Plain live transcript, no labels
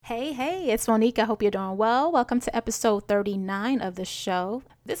Hey, it's Monique. I hope you're doing well. Welcome to episode 39 of the show.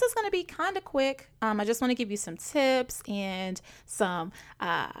 This is going to be kind of quick. I just want to give you some tips and a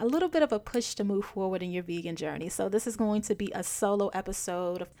little bit of a push to move forward in your vegan journey. So this is going to be a solo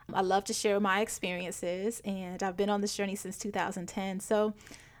episode. I love to share my experiences, and I've been on this journey since 2010. So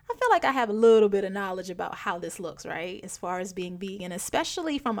I feel like I have a little bit of knowledge about how this looks, right? As far as being vegan,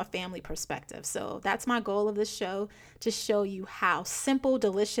 especially from a family perspective. So that's my goal of this show, to show you how simple,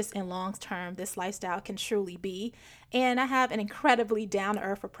 delicious, and long-term this lifestyle can truly be. And I have an incredibly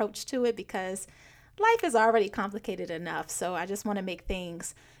down-to-earth approach to it because life is already complicated enough. So I just want to make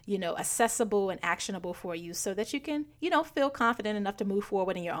things, accessible and actionable for you so that you can, feel confident enough to move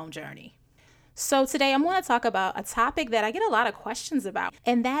forward in your own journey. So today I'm going to talk about a topic that I get a lot of questions about,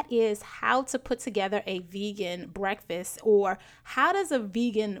 and that is how to put together a vegan breakfast, or how does a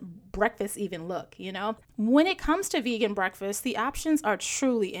vegan breakfast even look, When it comes to vegan breakfast, the options are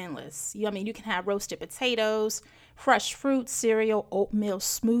truly endless. You can have roasted potatoes, fresh fruit, cereal, oatmeal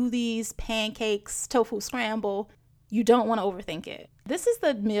smoothies, pancakes, tofu scramble. You don't want to overthink it. This is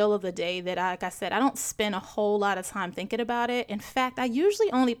the meal of the day that, like I said, I don't spend a whole lot of time thinking about it. In fact, I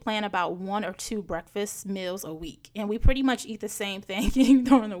usually only plan about 1 or 2 breakfast meals a week. And we pretty much eat the same thing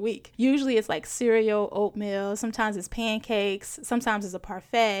during the week. Usually it's like cereal, oatmeal. Sometimes it's pancakes. Sometimes it's a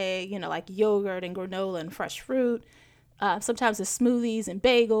parfait, like yogurt and granola and fresh fruit. Sometimes it's smoothies and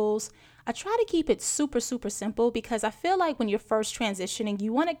bagels. I try to keep it super, super simple because I feel like when you're first transitioning,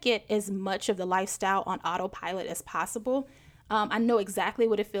 you want to get as much of the lifestyle on autopilot as possible. I know exactly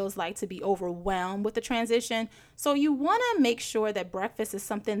what it feels like to be overwhelmed with the transition. So you want to make sure that breakfast is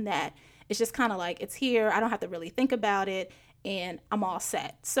something that is just kind of like, it's here. I don't have to really think about it, and I'm all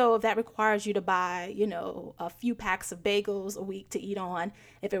set. So if that requires you to buy, a few packs of bagels a week to eat on,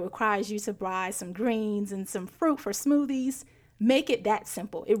 if it requires you to buy some greens and some fruit for smoothies, make it that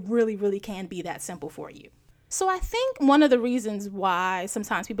simple. It really, really can be that simple for you. So I think one of the reasons why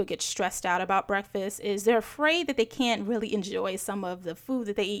sometimes people get stressed out about breakfast is they're afraid that they can't really enjoy some of the food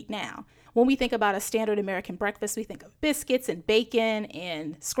that they eat now. When we think about a standard American breakfast, we think of biscuits and bacon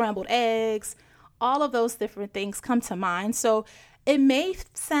and scrambled eggs. All of those different things come to mind. So it may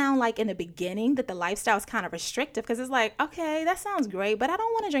sound like in the beginning that the lifestyle is kind of restrictive because it's like, okay, that sounds great, but I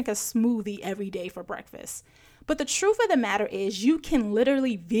don't want to drink a smoothie every day for breakfast. But the truth of the matter is you can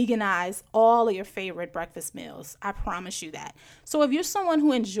literally veganize all of your favorite breakfast meals. I promise you that. So if you're someone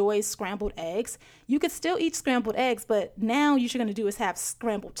who enjoys scrambled eggs, you could still eat scrambled eggs, but now what you're going to do is have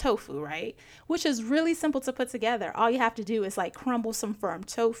scrambled tofu, right? Which is really simple to put together. All you have to do is crumble some firm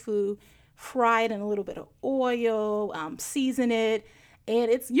tofu, fry it in a little bit of oil, season it,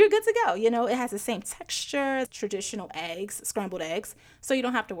 and you're good to go. It has the same texture as traditional eggs, scrambled eggs, so you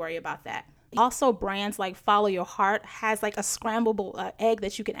don't have to worry about that. Also, brands like Follow Your Heart has a scramblable egg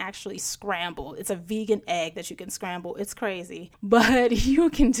that you can actually scramble. It's a vegan egg that you can scramble. It's crazy, but you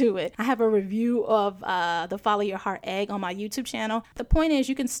can do it. I have a review of the Follow Your Heart egg on my YouTube channel. The point is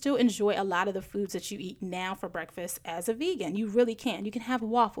you can still enjoy a lot of the foods that you eat now for breakfast as a vegan. You really can. You can have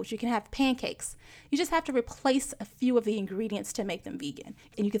waffles. You can have pancakes. You just have to replace a few of the ingredients to make them vegan.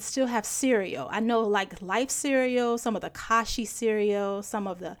 And you can still have cereal. I know Life cereal, some of the Kashi cereal, some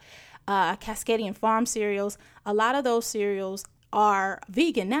of the Cascadian Farm cereals. A lot of those cereals are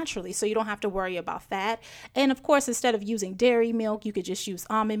vegan naturally, so you don't have to worry about that. And of course, instead of using dairy milk, you could just use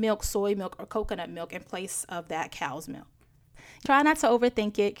almond milk, soy milk, or coconut milk in place of that cow's milk. Try not to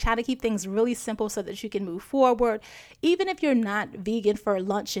overthink it. Try to keep things really simple so that you can move forward. Even if you're not vegan for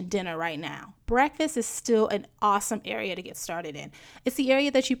lunch and dinner right now, breakfast is still an awesome area to get started in. It's the area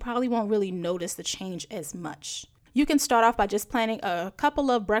that you probably won't really notice the change as much. You can start off by just planning a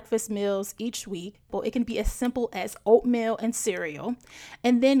couple of breakfast meals each week. Well, it can be as simple as oatmeal and cereal,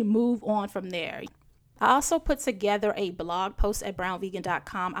 and then move on from there. I also put together a blog post at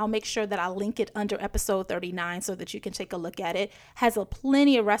brownvegan.com. I'll make sure that I link it under episode 39 so that you can take a look at it. Has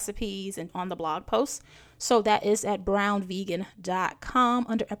plenty of recipes on the blog post. So that is at brownvegan.com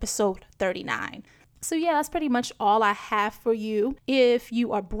under episode 39. So yeah, that's pretty much all I have for you. If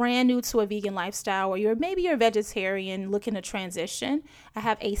you are brand new to a vegan lifestyle, or maybe you're a vegetarian looking to transition, I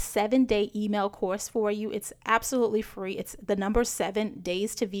have a 7-day email course for you. It's absolutely free. It's the number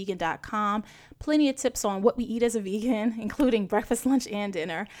 7daystovegan.com. Plenty of tips on what we eat as a vegan, including breakfast, lunch, and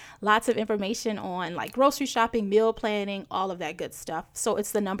dinner. Lots of information on grocery shopping, meal planning, all of that good stuff. So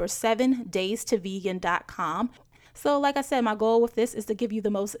it's the number 7daystovegan.com. So like I said, my goal with this is to give you the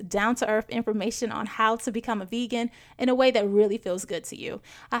most down-to-earth information on how to become a vegan in a way that really feels good to you.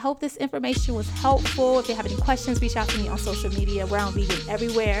 I hope this information was helpful. If you have any questions, reach out to me on social media. Brown Vegan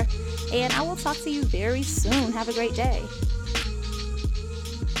everywhere. And I will talk to you very soon. Have a great day.